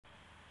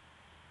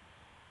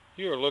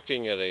You are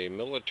looking at a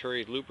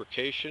military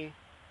lubrication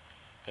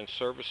and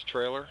service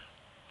trailer.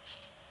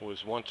 It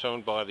was once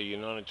owned by the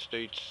United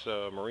States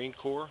Marine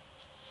Corps,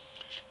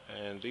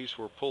 and these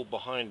were pulled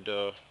behind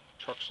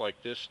trucks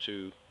like this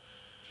to,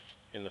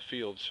 in the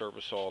field,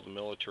 service all the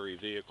military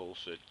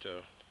vehicles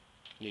that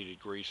needed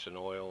grease and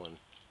oil and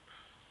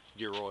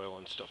gear oil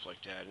and stuff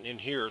like that. And in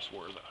here is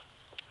where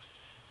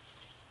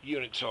the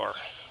units are,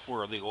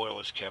 where the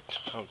oil is kept.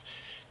 I've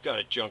got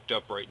it junked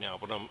up right now,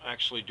 but I'm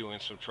actually doing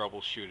some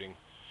troubleshooting.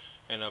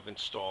 And I've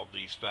installed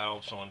these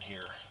valves on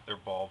here. They're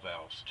ball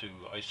valves to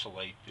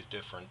isolate the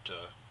different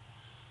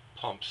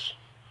pumps.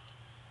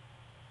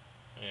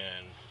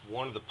 And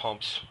one of the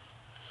pumps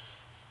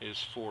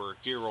is for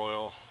gear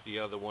oil, the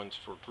other one's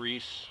for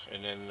grease,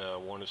 and then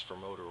one is for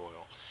motor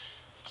oil.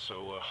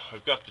 So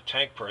I've got the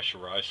tank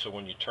pressurized, so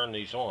when you turn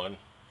these on,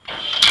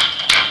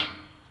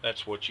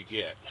 that's what you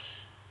get.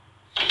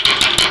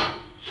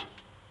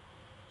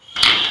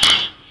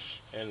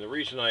 And the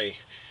reason I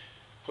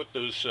put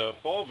those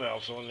ball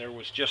valves on there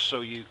was just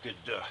so you could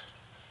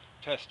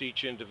test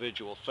each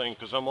individual thing,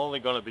 because I'm only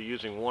going to be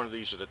using one of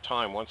these at a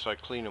time. Once I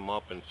clean them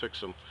up and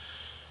fix them,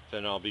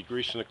 then I'll be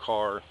greasing the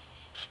car,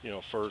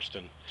 first,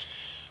 and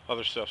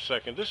other stuff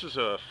second. This is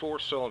a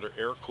 4-cylinder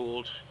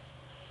air-cooled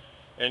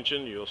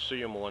engine. You'll see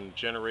them on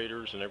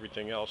generators and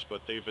everything else,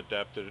 but they've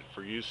adapted it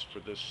for use for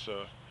this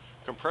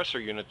compressor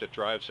unit that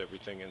drives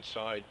everything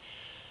inside.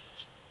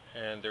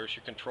 And there's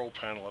your control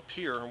panel up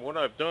here. And what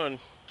I've done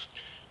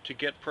to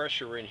get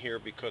pressure in here,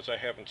 because I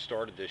haven't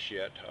started this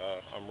yet,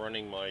 I'm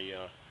running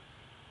my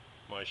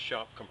my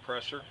shop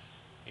compressor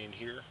in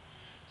here.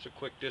 It's a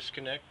quick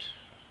disconnect,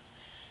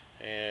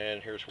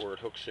 and here's where it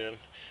hooks in.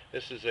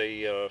 This is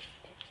a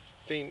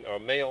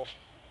male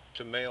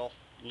to male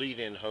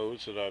lead-in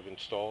hose that I've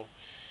installed,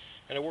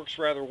 and it works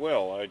rather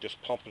well. I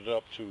just pump it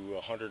up to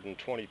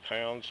 120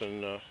 pounds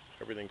and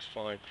everything's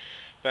fine.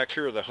 Back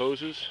here are the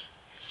hoses,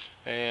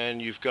 and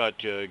you've got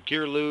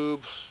gear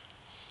lube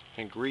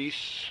and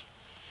grease,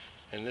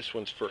 and this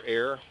one's for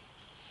air,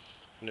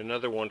 and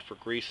another one for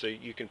grease.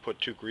 You can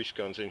put 2 grease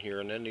guns in here,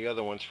 and then the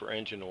other one's for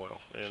engine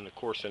oil. And of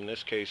course, in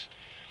this case,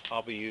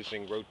 I'll be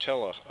using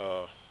Rotella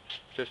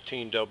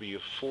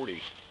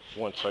 15W40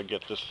 once I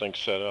get this thing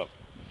set up.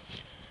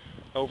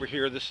 Over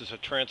here, this is a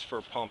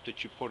transfer pump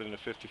that you put in a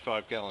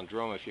 55-gallon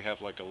drum. If you have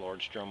like a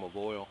large drum of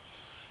oil,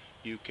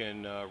 you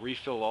can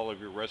refill all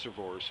of your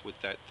reservoirs with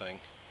that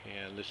thing.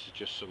 And this is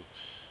just some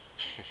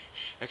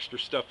extra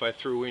stuff I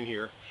threw in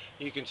here.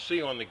 You can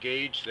see on the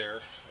gauge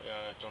there,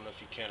 I don't know if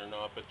you can or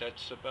not, but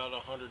that's about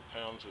 100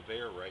 pounds of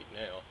air right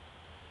now.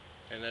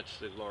 And that's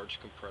the large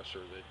compressor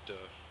that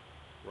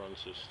runs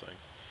this thing.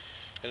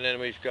 And then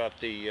we've got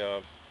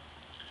the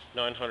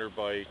 900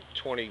 by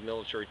 20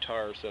 military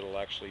tires that'll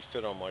actually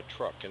fit on my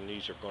truck, and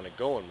these are going to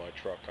go in my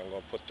truck. I'm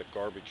going to put the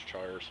garbage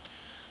tires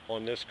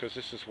on this because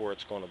this is where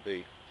it's going to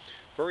be.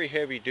 Very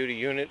heavy duty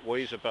unit,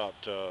 weighs about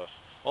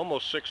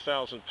almost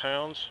 6,000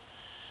 pounds.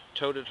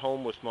 Towed it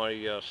home with my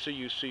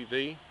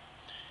CUCV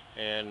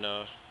and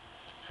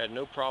had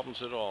no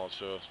problems at all.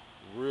 It's a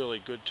really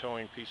good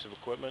towing piece of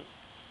equipment,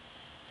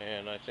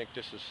 and I think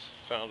this has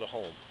found a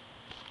home.